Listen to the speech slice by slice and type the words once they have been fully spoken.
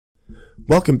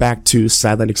Welcome back to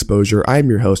Sideline Exposure. I'm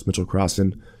your host, Mitchell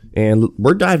Crossan, and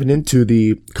we're diving into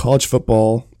the college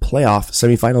football playoff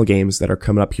semifinal games that are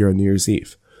coming up here on New Year's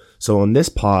Eve. So on this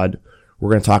pod,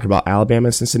 we're going to talk about Alabama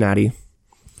and Cincinnati,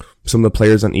 some of the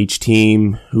players on each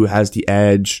team, who has the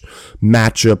edge,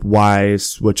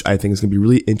 matchup-wise, which I think is going to be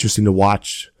really interesting to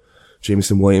watch.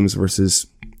 Jameson Williams versus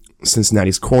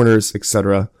Cincinnati's corners,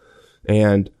 etc.,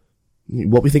 and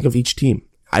what we think of each team.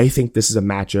 I think this is a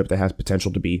matchup that has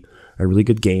potential to be a really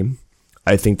good game.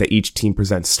 I think that each team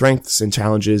presents strengths and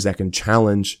challenges that can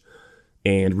challenge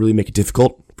and really make it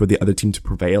difficult for the other team to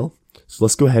prevail. So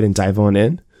let's go ahead and dive on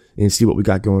in and see what we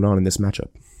got going on in this matchup.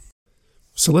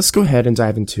 So let's go ahead and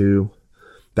dive into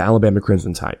the Alabama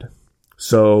Crimson Tide.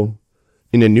 So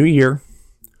in a new year,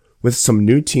 with some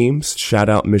new teams, shout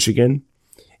out Michigan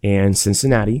and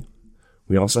Cincinnati.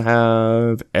 We also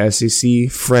have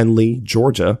SEC-friendly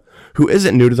Georgia, who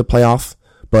isn't new to the playoff,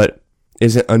 but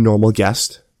isn't a normal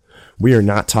guest. We are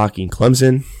not talking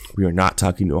Clemson, we are not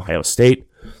talking Ohio State,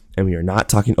 and we are not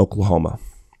talking Oklahoma.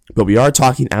 But we are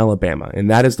talking Alabama, and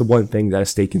that is the one thing that has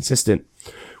stayed consistent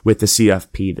with the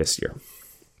CFP this year.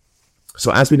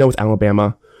 So as we know with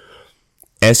Alabama,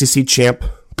 SEC champ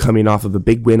coming off of a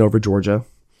big win over Georgia,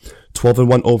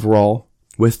 12-1 overall,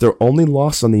 with their only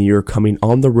loss on the year coming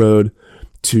on the road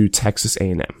to Texas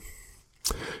A&M.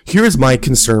 Here is my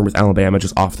concern with Alabama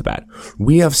just off the bat.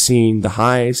 We have seen the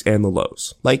highs and the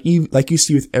lows, like you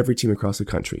see with every team across the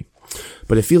country.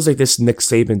 But it feels like this Nick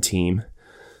Saban team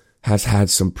has had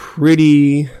some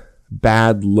pretty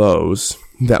bad lows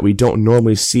that we don't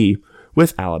normally see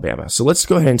with Alabama. So let's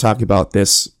go ahead and talk about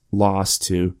this loss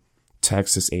to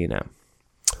Texas A&M.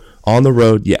 On the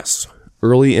road, yes.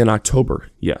 Early in October,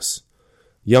 yes.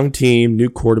 Young team, new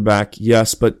quarterback,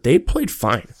 yes, but they played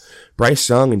fine. Bryce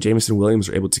Young and Jameson Williams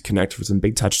were able to connect for some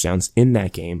big touchdowns in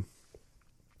that game.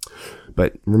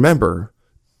 But remember,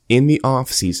 in the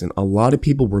offseason, a lot of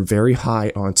people were very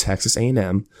high on Texas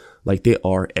A&M like they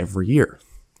are every year.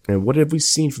 And what have we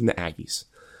seen from the Aggies?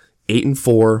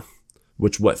 8-4,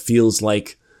 which what feels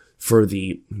like for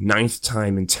the 9th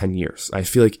time in 10 years. I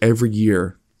feel like every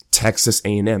year Texas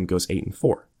A&M goes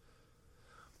 8-4.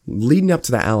 Leading up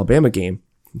to that Alabama game,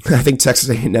 I think Texas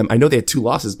A&M, I know they had 2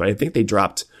 losses, but I think they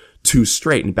dropped 2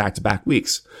 straight in back-to-back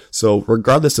weeks. So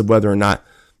regardless of whether or not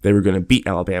they were going to beat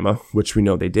Alabama, which we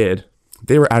know they did,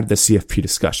 they were out of the CFP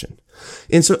discussion.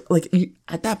 And so,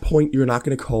 at that point, you're not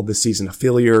going to call this season a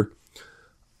failure.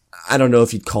 I don't know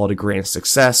if you'd call it a grand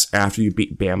success after you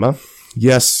beat Bama.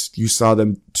 Yes, you saw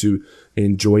them to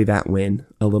enjoy that win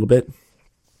a little bit,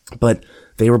 but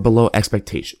they were below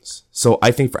expectations. So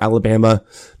I think for Alabama,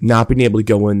 not being able to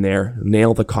go in there,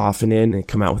 nail the coffin in, and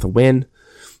come out with a win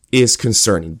is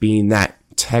concerning, being that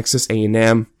Texas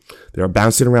A&M, they were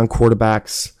bouncing around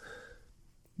quarterbacks.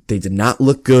 They did not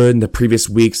look good in the previous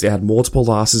weeks. They had multiple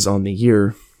losses on the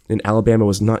year, and Alabama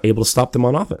was not able to stop them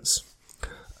on offense.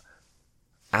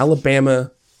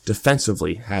 Alabama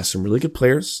defensively has some really good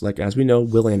players, like, as we know,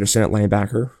 Will Anderson at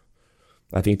linebacker.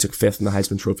 I think he took 5th in the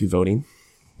Heisman Trophy voting.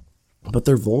 But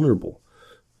they're vulnerable.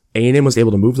 A&M was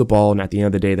able to move the ball, and at the end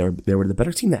of the day, they were the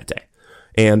better team that day.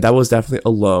 And that was definitely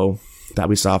a low that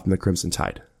we saw from the Crimson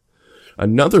Tide.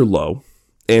 Another low,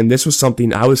 and this was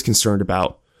something I was concerned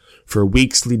about for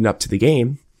weeks leading up to the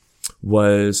game,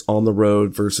 was on the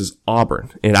road versus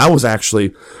Auburn. And I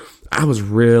was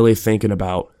really thinking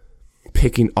about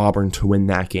picking Auburn to win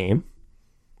that game,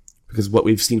 because what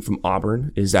we've seen from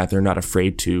Auburn is that they're not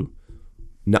afraid to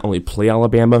not only play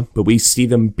Alabama, but we see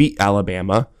them beat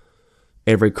Alabama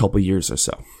every couple years or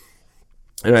so.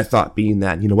 And I thought, being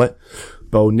that, you know what,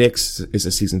 Bo Nix is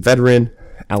a seasoned veteran.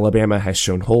 Alabama has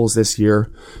shown holes this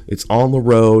year. It's on the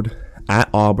road at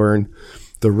Auburn.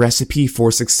 The recipe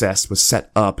for success was set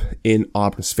up in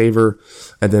Auburn's favor,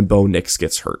 and then Bo Nix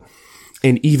gets hurt.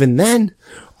 And even then,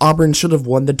 Auburn should have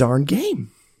won the darn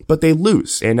game, but they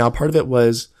lose. And now part of it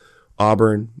was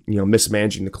Auburn,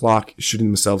 mismanaging the clock, shooting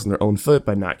themselves in their own foot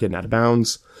by not getting out of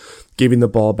bounds, giving the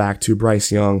ball back to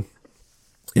Bryce Young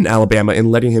in Alabama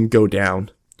and letting him go down,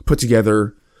 put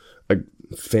together a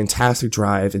fantastic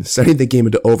drive and sending the game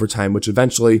into overtime, which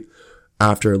eventually,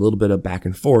 after a little bit of back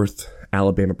and forth,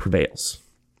 Alabama prevails.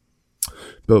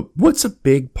 But what's a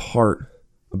big part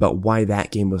about why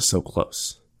that game was so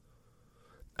close?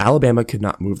 Alabama could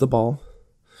not move the ball.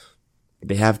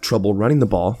 They have trouble running the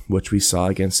ball, which we saw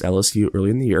against LSU early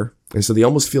in the year. And so they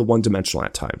almost feel one-dimensional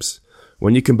at times.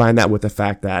 When you combine that with the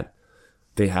fact that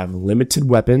they have limited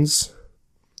weapons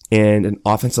and an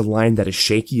offensive line that is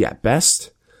shaky at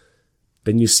best,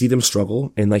 then you see them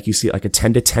struggle. And like you see like a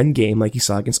 10-10 game like you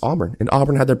saw against Auburn. And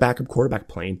Auburn had their backup quarterback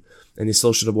playing, and they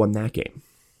still should have won that game.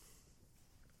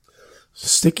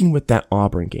 sticking with that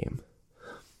Auburn game.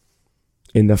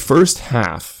 In the first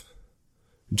half,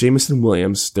 Jameson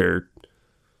Williams, their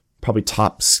probably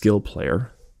top skill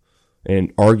player,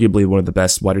 and arguably one of the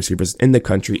best wide receivers in the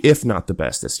country, if not the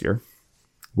best this year,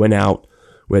 went out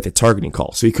with a targeting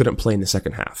call, so he couldn't play in the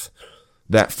second half.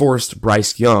 That forced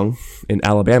Bryce Young in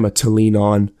Alabama to lean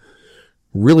on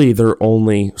really their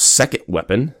only second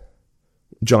weapon,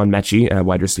 John Mechie at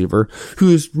wide receiver,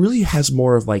 who really has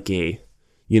more of like a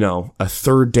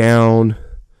third down,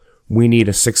 we need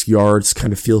a 6 yards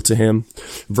kind of feel to him,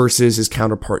 versus his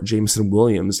counterpart, Jameson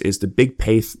Williams, is the big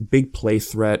play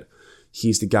threat.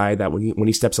 He's the guy that when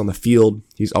he steps on the field,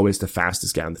 he's always the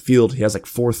fastest guy on the field. He has like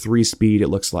 4.3 speed, it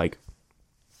looks like.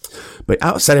 But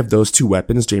outside of those two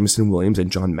weapons, Jameson Williams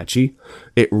and John Mechie,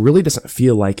 it really doesn't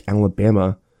feel like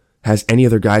Alabama has any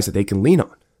other guys that they can lean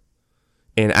on.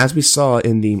 And as we saw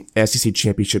in the SEC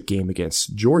championship game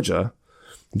against Georgia,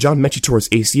 John Mechie tore his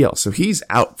ACL, so he's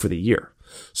out for the year.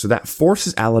 So that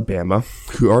forces Alabama,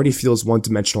 who already feels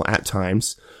one-dimensional at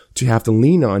times, to have to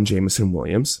lean on Jameson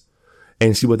Williams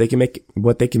and see what they can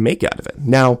make out of it.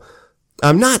 Now,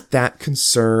 I'm not that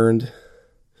concerned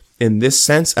in this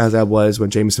sense as I was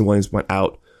when Jameson Williams went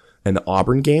out in the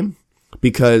Auburn game,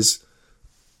 because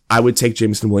I would take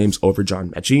Jameson Williams over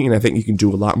John Mechie, and I think you can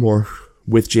do a lot more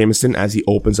with Jameson as he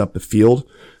opens up the field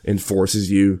and forces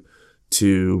you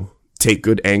to take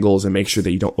good angles and make sure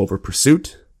that you don't over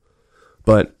pursuit.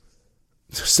 But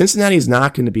Cincinnati is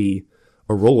not going to be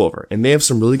a rollover, and they have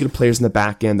some really good players in the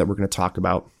back end that we're going to talk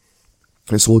about.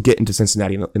 And so we'll get into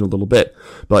Cincinnati in a little bit,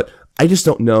 but I just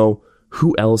don't know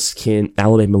who else can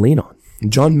Alabama lean on.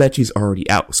 John Mechie's already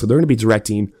out, so they're going to be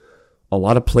directing a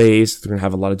lot of plays. They're going to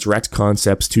have a lot of direct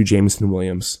concepts to Jameson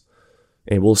Williams,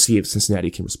 and we'll see if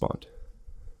Cincinnati can respond.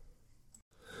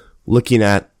 Looking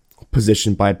at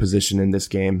position by position in this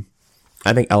game,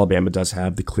 I think Alabama does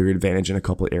have the clear advantage in a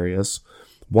couple of areas.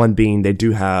 One being they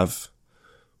do have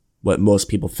what most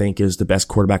people think is the best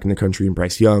quarterback in the country in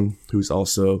Bryce Young, who's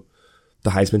also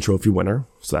the Heisman Trophy winner,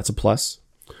 so that's a plus.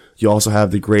 You also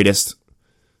have the greatest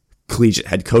collegiate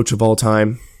head coach of all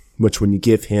time, which when you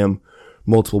give him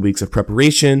multiple weeks of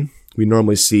preparation, we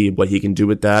normally see what he can do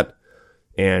with that,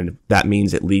 and that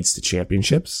means it leads to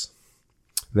championships.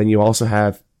 Then you also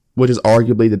have, which is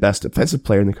arguably the best defensive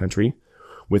player in the country,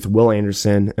 with Will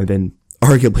Anderson, and then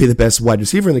arguably the best wide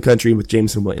receiver in the country with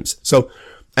Jameson Williams. So,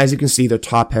 as you can see, they're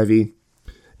top heavy,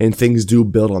 and things do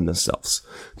build on themselves.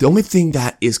 The only thing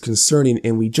that is concerning,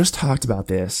 and we just talked about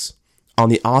this, on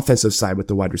the offensive side with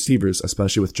the wide receivers,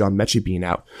 especially with John Mechie being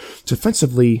out,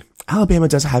 defensively, Alabama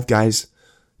does have guys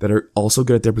that are also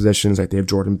good at their positions, like they have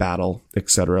Jordan Battle,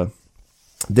 etc.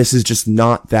 This is just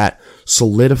not that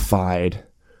solidified,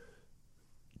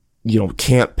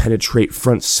 can't penetrate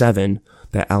front seven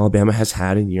that Alabama has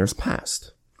had in years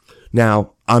past.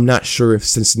 Now, I'm not sure if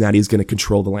Cincinnati is going to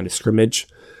control the line of scrimmage,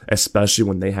 especially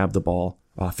when they have the ball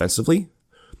offensively.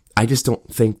 I just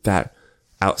don't think that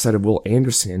outside of Will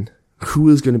Anderson, who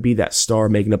is going to be that star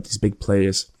making up these big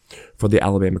plays for the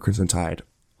Alabama Crimson Tide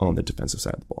on the defensive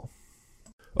side of the ball.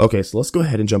 Okay, so let's go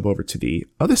ahead and jump over to the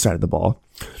other side of the ball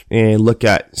and look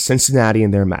at Cincinnati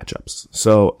and their matchups.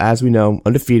 So, as we know,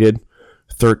 undefeated,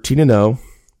 13-0,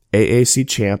 AAC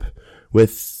champ,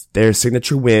 with their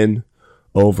signature win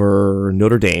over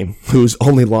Notre Dame, whose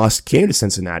only loss came to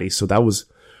Cincinnati. So that was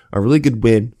a really good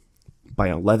win by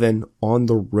 11 on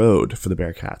the road for the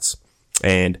Bearcats.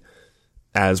 And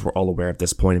as we're all aware at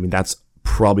this point, that's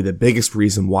probably the biggest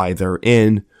reason why they're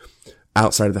in,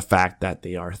 outside of the fact that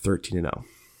they are 13-0.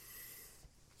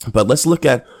 But let's look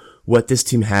at what this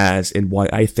team has and why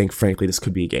I think, frankly, this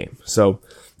could be a game. So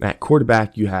at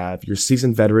quarterback, you have your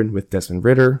seasoned veteran with Desmond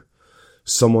Ridder,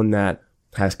 someone that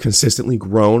has consistently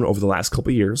grown over the last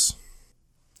couple of years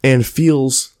and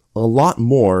feels a lot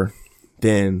more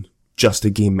than just a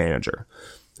game manager.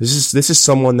 This is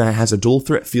someone that has a dual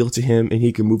threat feel to him, and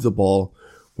he can move the ball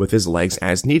with his legs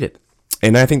as needed.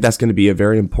 And I think that's going to be a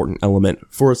very important element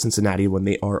for Cincinnati when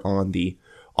they are on the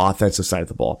offensive side of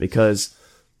the ball, because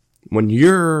when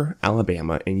you're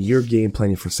Alabama and you're game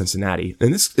planning for Cincinnati,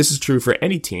 and this is true for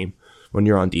any team when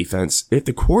you're on defense, if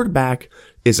the quarterback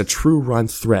is a true run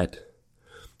threat,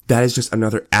 that is just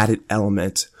another added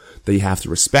element that you have to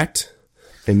respect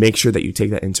and make sure that you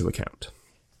take that into account.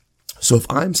 So if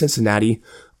I'm Cincinnati,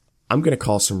 I'm going to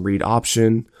call some read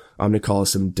option. I'm going to call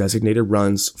some designated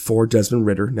runs for Desmond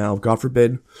Ridder. Now, God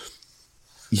forbid,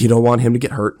 you don't want him to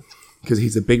get hurt, because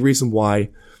he's a big reason why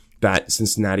that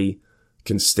Cincinnati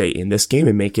can stay in this game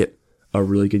and make it a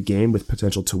really good game with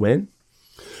potential to win.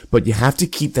 But you have to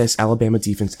keep this Alabama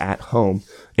defense at home,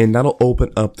 and that'll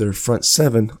open up their front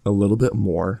seven a little bit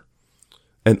more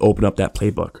and open up that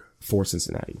playbook for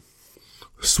Cincinnati.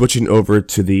 Switching over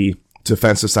to the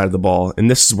defensive side of the ball,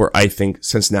 and this is where I think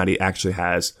Cincinnati actually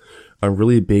has a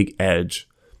really big edge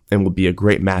and will be a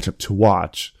great matchup to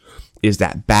watch, is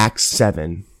that back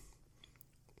seven,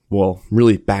 well,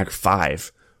 really back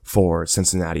five for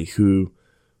Cincinnati, who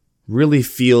really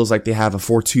feels like they have a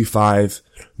 4-2-5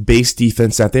 base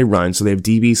defense that they run. So they have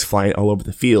DBs flying all over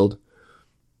the field,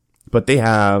 but they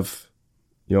have,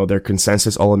 their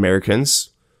consensus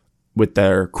All-Americans with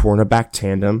their cornerback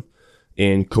tandem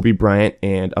in Kobe Bryant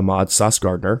and Ahmad Sauce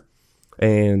Gardner.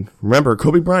 And remember,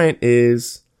 Kobe Bryant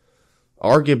is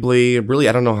arguably, really,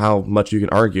 I don't know how much you can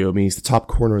argue. I mean, he's the top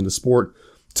corner in the sport.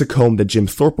 Took home the Jim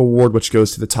Thorpe Award, which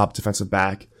goes to the top defensive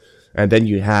back. And then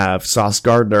you have Sauce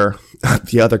Gardner at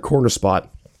the other corner spot.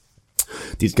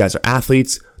 These guys are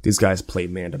athletes. These guys play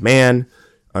man-to-man.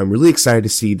 I'm really excited to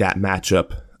see that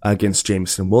matchup against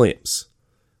Jameson Williams,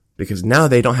 because now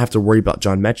they don't have to worry about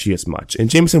John Mechie as much. And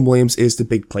Jameson Williams is the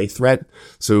big play threat,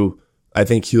 so I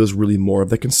think he was really more of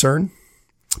the concern.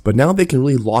 But now they can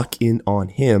really lock in on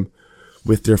him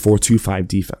with their 4-2-5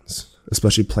 defense,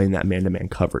 especially playing that man-to-man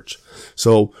coverage.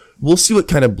 So we'll see what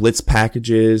kind of blitz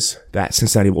packages that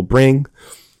Cincinnati will bring.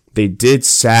 They did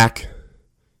sack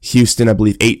Houston, I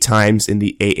believe, 8 times in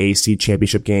the AAC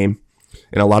championship game,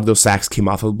 and a lot of those sacks came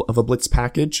off of a blitz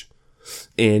package.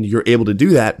 And you're able to do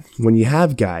that when you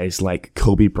have guys like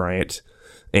Kobe Bryant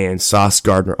and Sauce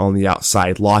Gardner on the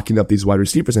outside, locking up these wide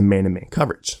receivers in man-to-man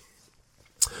coverage.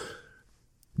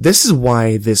 This is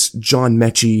why this John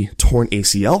Mechie torn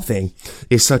ACL thing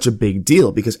is such a big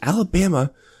deal, because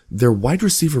Alabama, their wide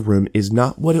receiver room is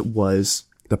not what it was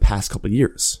the past couple of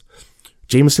years.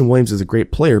 Jameson Williams is a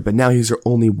great player, but now he's their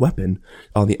only weapon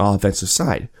on the offensive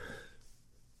side.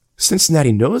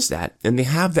 Cincinnati knows that, and they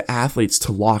have the athletes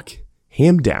to lock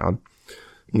him down.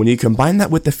 When you combine that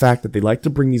with the fact that they like to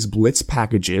bring these blitz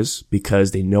packages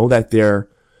because they know that their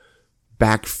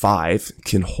back five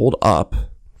can hold up,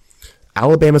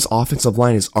 Alabama's offensive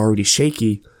line is already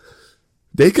shaky.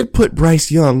 They could put Bryce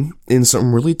Young in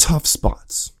some really tough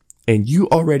spots. And you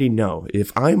already know,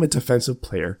 if I'm a defensive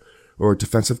player or a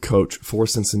defensive coach for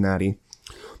Cincinnati,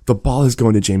 the ball is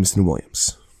going to Jameson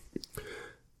Williams.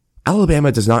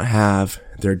 Alabama does not have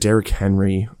their Derrick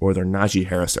Henry or their Najee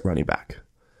Harris at running back.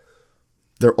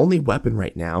 Their only weapon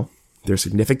right now, their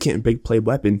significant big play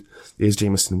weapon, is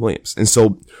Jameson Williams. And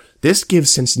so this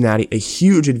gives Cincinnati a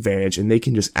huge advantage, and they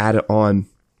can just add it on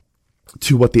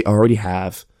to what they already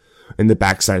have in the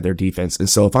backside of their defense. And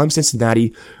so if I'm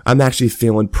Cincinnati, I'm actually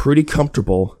feeling pretty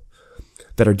comfortable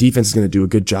that our defense is going to do a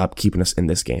good job keeping us in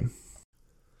this game.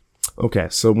 Okay,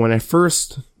 so when I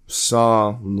first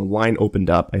saw when the line opened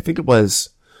up, I think it was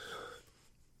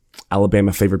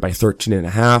Alabama favored by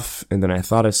 13.5, and then I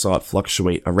thought I saw it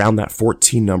fluctuate around that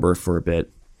 14 number for a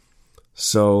bit.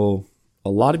 So a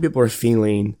lot of people are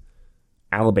feeling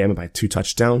Alabama by 2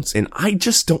 touchdowns, and I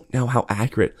just don't know how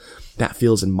accurate that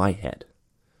feels in my head.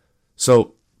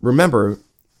 So remember,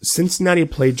 Cincinnati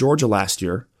played Georgia last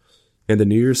year in the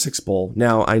New Year's Six Bowl.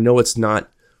 Now, I know it's not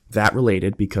that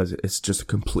related because it's just a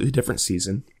completely different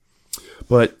season,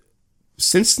 but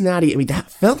Cincinnati,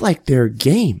 that felt like their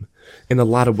game in a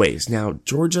lot of ways. Now,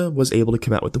 Georgia was able to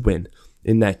come out with the win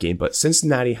in that game, but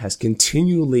Cincinnati has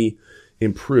continually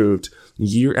improved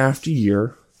year after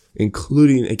year,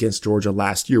 including against Georgia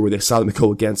last year, where they saw them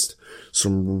go against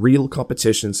some real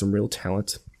competition, some real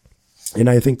talent. And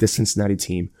I think the Cincinnati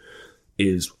team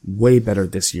is way better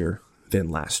this year than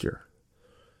last year.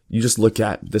 You just look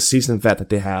at the seasoned vet that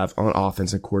they have on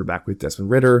offense and quarterback with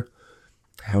Desmond Ridder,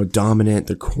 how dominant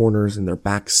their corners and their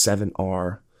back seven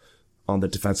are on the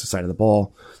defensive side of the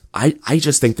ball. I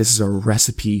just think this is a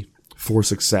recipe for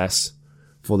success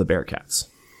for the Bearcats.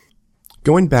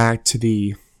 Going back to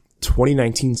the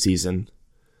 2019 season,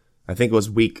 I think it was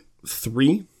week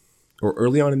 3 or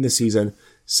early on in the season,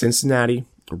 Cincinnati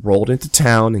rolled into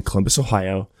town in Columbus,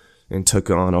 Ohio, and took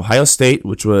on Ohio State,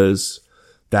 which was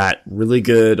that really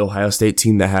good Ohio State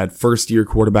team that had first-year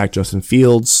quarterback Justin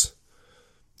Fields,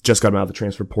 just got him out of the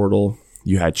transfer portal.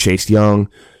 You had Chase Young,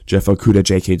 Jeff Okudah,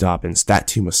 J.K. Dobbins. That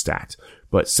team was stacked.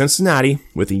 But Cincinnati,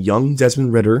 with a young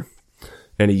Desmond Ridder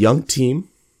and a young team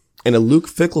and a Luke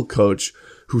Fickell coach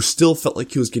who still felt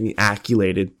like he was getting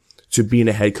acclimated to being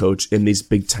a head coach in these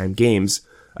big-time games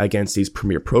against these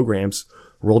premier programs,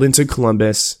 rolled into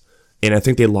Columbus, and I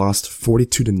think they lost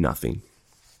 42-0.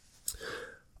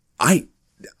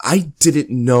 I didn't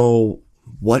know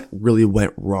what really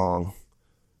went wrong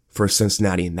for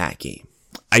Cincinnati in that game.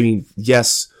 I mean,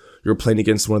 yes, you're playing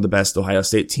against one of the best Ohio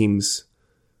State teams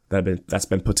that's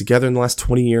been put together in the last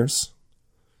 20 years.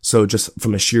 So just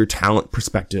from a sheer talent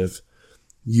perspective,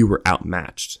 you were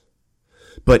outmatched.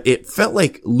 But it felt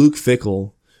like Luke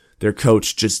Fickell, their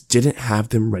coach, just didn't have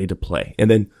them ready to play. And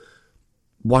then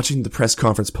watching the press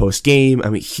conference post game, I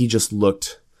mean, he just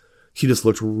looked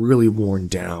really worn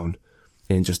down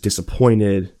and just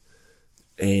disappointed.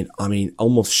 And I mean,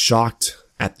 almost shocked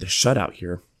at the shutout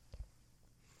here.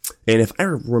 And if I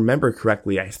remember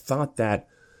correctly, I thought that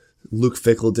Luke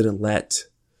Fickell didn't let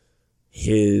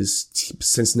his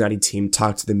Cincinnati team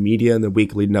talk to the media in the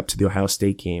week leading up to the Ohio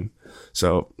State game.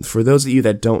 So for those of you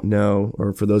that don't know,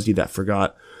 or for those of you that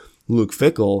forgot, Luke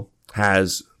Fickell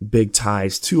has big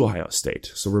ties to Ohio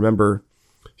State. So remember,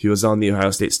 he was on the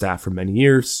Ohio State staff for many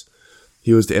years.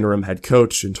 He was the interim head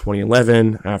coach in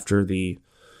 2011 after the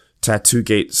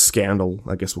Tattoo-gate scandal,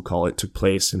 I guess we'll call it, took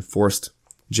place and forced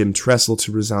Jim Tressel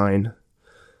to resign.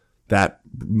 That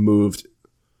moved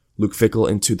Luke Fickell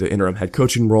into the interim head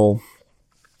coaching role.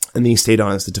 And then he stayed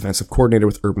on as the defensive coordinator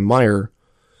with Urban Meyer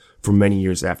for many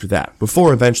years after that,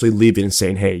 before eventually leaving and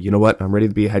saying, hey, you know what? I'm ready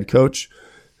to be a head coach.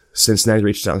 Cincinnati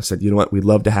reached out and said, you know what? We'd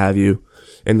love to have you.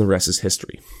 And the rest is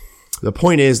history. The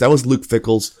point is, that was Luke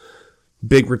Fickell's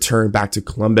big return back to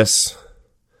Columbus,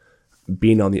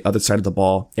 being on the other side of the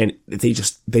ball. And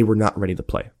they were not ready to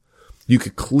play. You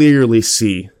could clearly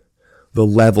see the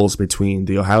levels between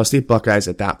the Ohio State Buckeyes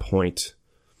at that point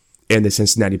and the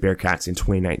Cincinnati Bearcats in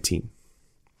 2019.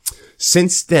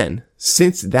 Since then,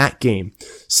 since that game,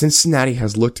 Cincinnati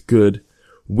has looked good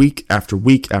week after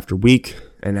week after week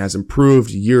and has improved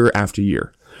year after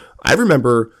year. I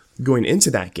remember going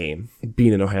into that game,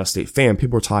 being an Ohio State fan,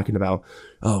 people were talking about,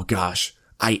 oh gosh,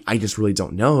 I just really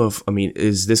don't know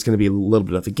is this going to be a little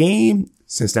bit of a game?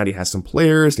 Cincinnati has some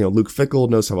players, Luke Fickell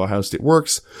knows how Ohio State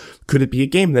works. Could it be a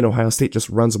game? And then Ohio State just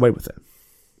runs away with it.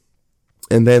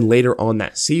 And then later on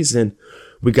that season,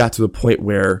 we got to the point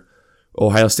where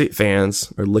Ohio State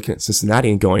fans are looking at Cincinnati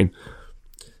and going,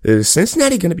 is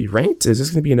Cincinnati going to be ranked? Is this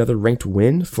going to be another ranked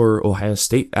win for Ohio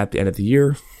State at the end of the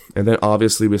year? And then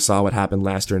obviously we saw what happened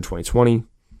last year in 2020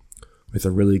 with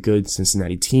a really good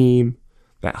Cincinnati team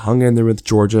that hung in there with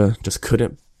Georgia, just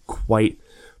couldn't quite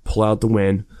pull out the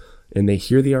win. And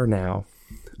here they are now,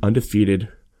 undefeated,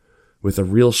 with a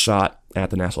real shot at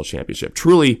the national championship.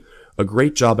 Truly a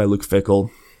great job by Luke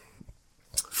Fickell,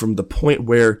 from the point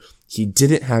where he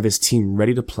didn't have his team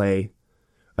ready to play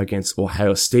against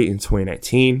Ohio State in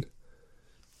 2019.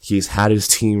 He's had his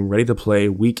team ready to play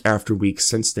week after week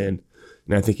since then,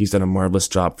 and I think he's done a marvelous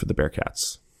job for the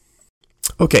Bearcats.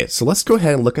 Okay, so let's go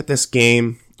ahead and look at this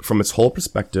game from its whole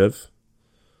perspective,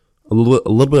 a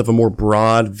little bit of a more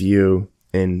broad view,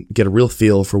 and get a real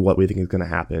feel for what we think is going to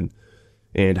happen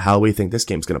and how we think this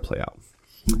game's going to play out.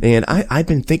 And I've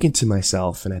been thinking to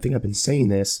myself, and I think I've been saying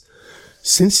this,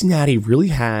 Cincinnati really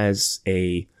has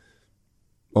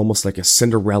almost like a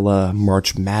Cinderella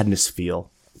March Madness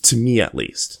feel, to me at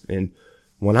least. And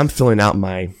when I'm filling out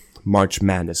my March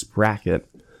Madness bracket,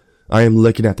 I am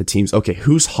looking at the teams. Okay,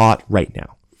 who's hot right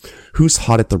now? Who's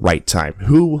hot at the right time?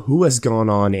 Who has gone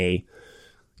on a,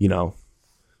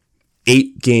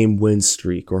 8-game win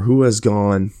streak, or who has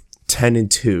gone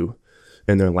 10-2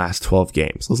 in their last 12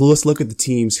 games? Let's look at the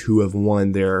teams who have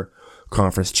won their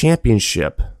conference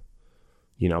championship.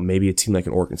 Maybe a team like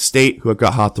an Oregon State who have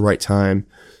got hot at the right time,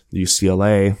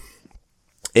 UCLA.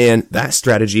 And that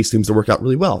strategy seems to work out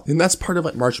really well. And that's part of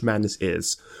what March Madness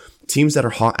is. Teams that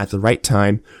are hot at the right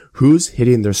time, who's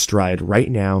hitting their stride right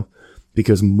now,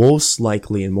 because most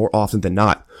likely and more often than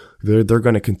not, they're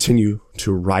going to continue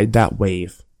to ride that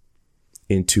wave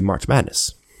into March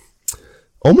Madness.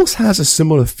 Almost has a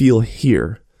similar feel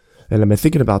here. And I've been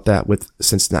thinking about that with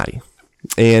Cincinnati.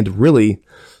 And really,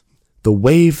 the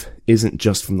wave isn't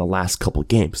just from the last couple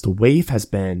games. The wave has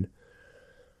been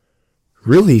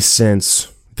really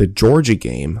since the Georgia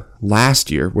game last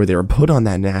year, where they were put on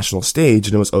that national stage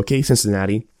and it was, okay,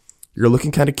 Cincinnati, you're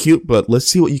looking kind of cute, but let's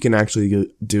see what you can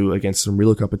actually do against some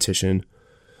real competition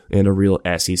and a real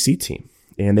SEC team.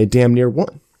 And they damn near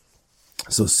won.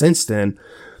 So since then,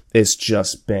 it's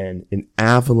just been an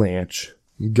avalanche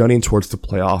gunning towards the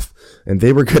playoff, and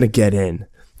they were going to get in.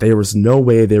 There was no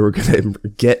way they were going to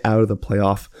get out of the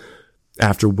playoff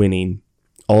after winning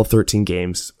all 13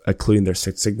 games, including their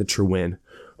signature win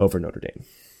over Notre Dame.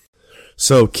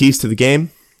 So keys to the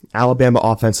game: Alabama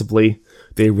offensively,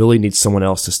 they really need someone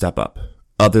else to step up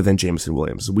other than Jameson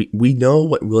Williams. We know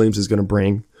what Williams is going to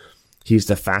bring. He's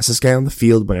the fastest guy on the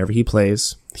field whenever he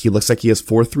plays. He looks like he has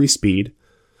 4.3 speed,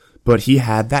 but he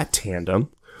had that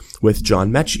tandem with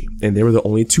John Mechie, and they were the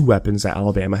only two weapons that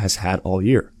Alabama has had all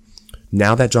year.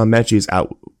 Now that John Mechie is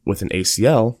out with an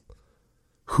ACL,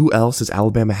 who else does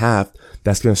Alabama have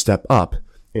that's going to step up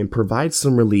and provide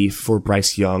some relief for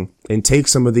Bryce Young and take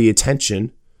some of the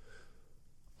attention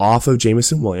off of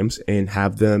Jameson Williams and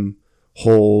have them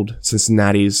hold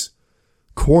Cincinnati's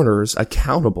corners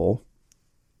accountable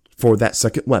for that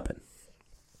second weapon.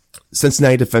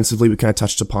 Cincinnati defensively, we kind of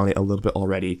touched upon it a little bit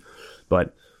already,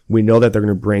 but we know that they're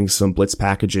going to bring some blitz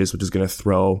packages, which is going to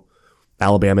throw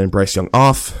Alabama and Bryce Young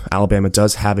off. Alabama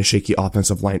does have a shaky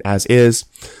offensive line as is,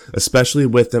 especially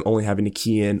with them only having to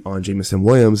key in on Jameson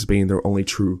Williams being their only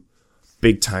true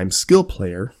big-time skill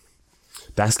player.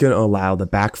 That's going to allow the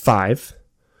back five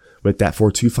with that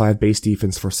 4-2-5 base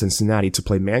defense for Cincinnati to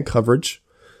play man coverage,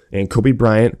 and Kobe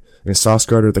Bryant and Sauce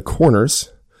Gardner, the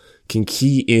corners, can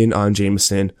key in on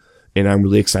Jameson, and I'm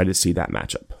really excited to see that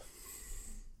matchup.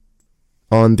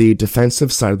 On the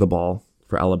defensive side of the ball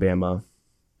for Alabama,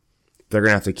 they're going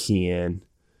to have to key in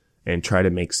and try to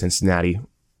make Cincinnati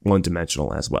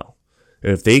one-dimensional as well.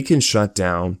 If they can shut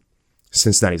down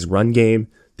Cincinnati's run game,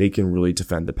 they can really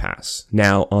defend the pass.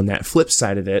 Now, on that flip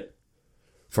side of it,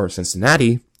 for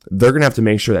Cincinnati, they're going to have to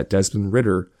make sure that Desmond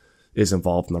Ridder is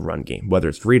involved in the run game, whether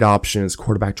it's read options,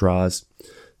 quarterback draws,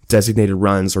 designated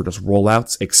runs, or just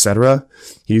rollouts, etc.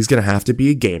 He's going to have to be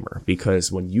a gamer,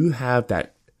 because when you have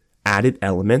that added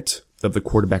element of the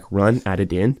quarterback run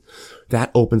added in,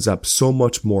 that opens up so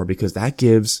much more, because that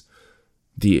gives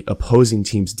the opposing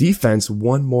team's defense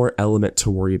one more element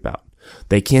to worry about.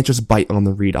 They can't just bite on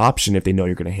the read option if they know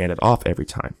you're going to hand it off every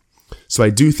time. So I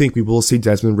do think we will see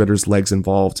Desmond Ridder's legs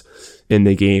involved in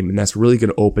the game, and that's really going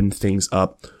to open things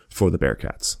up for the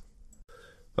Bearcats.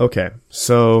 Okay,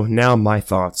 so now my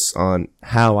thoughts on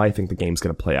how I think the game's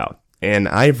going to play out. And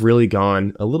I've really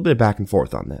gone a little bit back and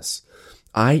forth on this.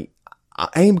 I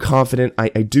am confident. I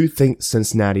do think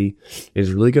Cincinnati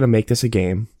is really going to make this a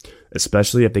game,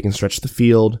 especially if they can stretch the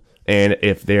field and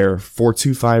if their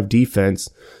 4-2-5 defense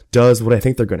does what I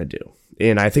think they're going to do.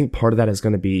 And I think part of that is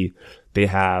going to be they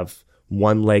have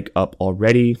one leg up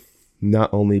already,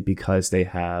 not only because they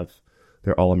have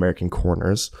their All-American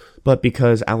corners, but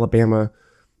because Alabama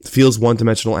feels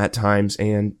one-dimensional at times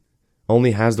and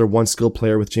only has their one skill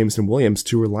player with Jameson Williams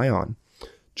to rely on.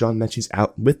 John Mechie's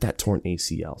out with that torn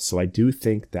ACL. So I do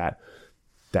think that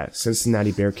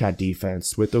Cincinnati Bearcat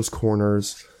defense with those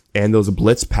corners and those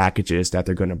blitz packages that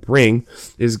they're going to bring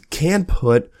can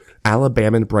put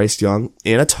Alabama and Bryce Young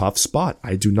in a tough spot.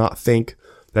 I do not think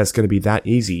that's going to be that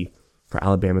easy for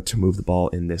Alabama to move the ball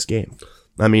in this game.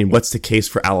 I mean, what's the case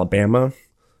for Alabama?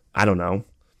 I don't know.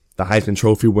 The Heisman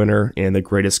Trophy winner and the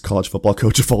greatest college football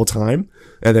coach of all time.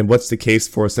 And then what's the case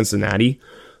for Cincinnati?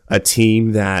 A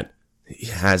team that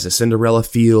has a Cinderella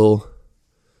feel,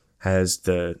 has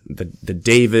the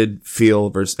David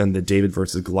feel and the David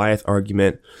versus Goliath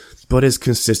argument, but has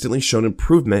consistently shown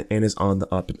improvement and is on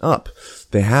the up and up.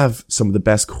 They have some of the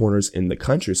best corners in the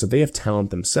country, so they have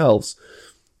talent themselves.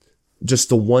 Just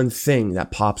the one thing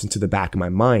that pops into the back of my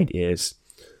mind is,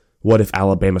 what if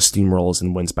Alabama steamrolls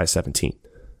and wins by 17?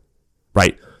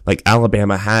 Right? Like,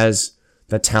 Alabama has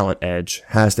the talent edge,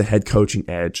 has the head coaching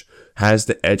edge, has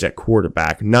the edge at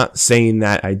quarterback. Not saying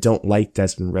that I don't like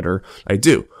Desmond Ridder. I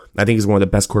do. I think he's one of the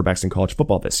best quarterbacks in college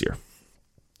football this year.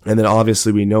 And then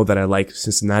obviously we know that I like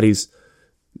Cincinnati's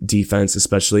defense,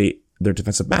 especially their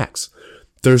defensive backs.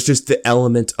 There's just the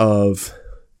element of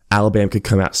Alabama could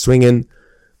come out swinging.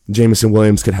 Jameson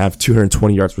Williams could have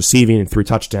 220 yards receiving and 3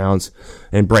 touchdowns,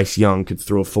 and Bryce Young could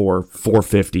throw for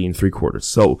 450 in 3 quarters.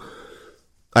 So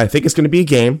I think it's going to be a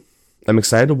game. I'm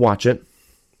excited to watch it,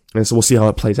 and so we'll see how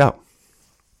it plays out.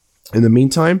 In the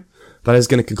meantime, that is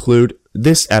going to conclude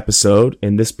this episode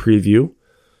and this preview.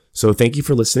 So thank you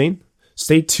for listening.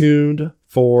 Stay tuned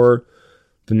for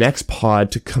the next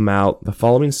pod to come out the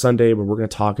following Sunday, where we're going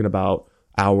to talk about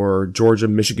our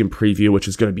Georgia-Michigan preview, which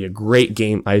is going to be a great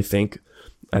game, I think.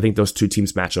 I think those two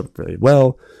teams match up really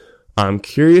well. I'm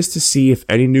curious to see if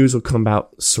any news will come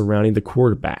out surrounding the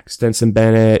quarterbacks. Stetson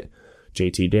Bennett,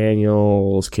 JT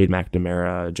Daniels, Cade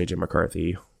McNamara, JJ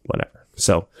McCarthy, whatever.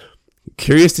 So,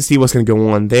 curious to see what's going to go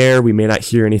on there. We may not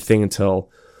hear anything until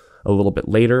a little bit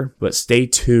later, but stay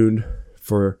tuned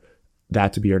for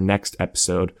that to be our next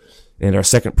episode and our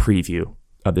second preview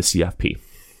of the CFP.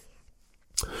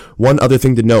 One other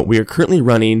thing to note, we are currently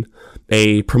running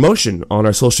a promotion on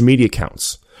our social media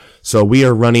accounts. So we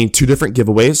are running 2 different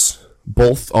giveaways.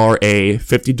 Both are a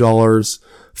 $50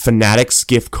 Fanatics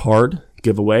gift card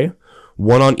giveaway.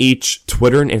 One on each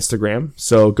Twitter and Instagram.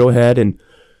 So go ahead and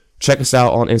check us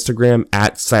out on Instagram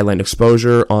at Silent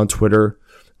Exposure, on Twitter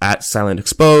at Silent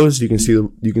Exposed. You can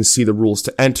see the rules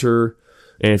to enter,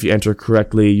 and if you enter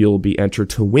correctly, you'll be entered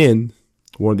to win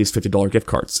one of these $50 gift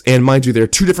cards. And mind you, there are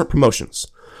 2 different promotions,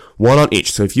 one on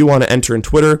each. So if you want to enter in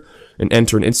Twitter and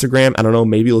enter in Instagram, I don't know,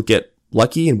 maybe you'll get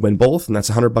lucky and win both, and that's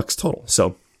 $100 total.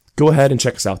 So go ahead and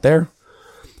check us out there.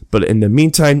 But in the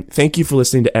meantime, thank you for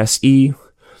listening to SE.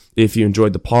 If you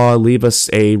enjoyed the pod, leave us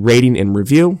a rating and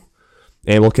review,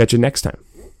 and we'll catch you next time.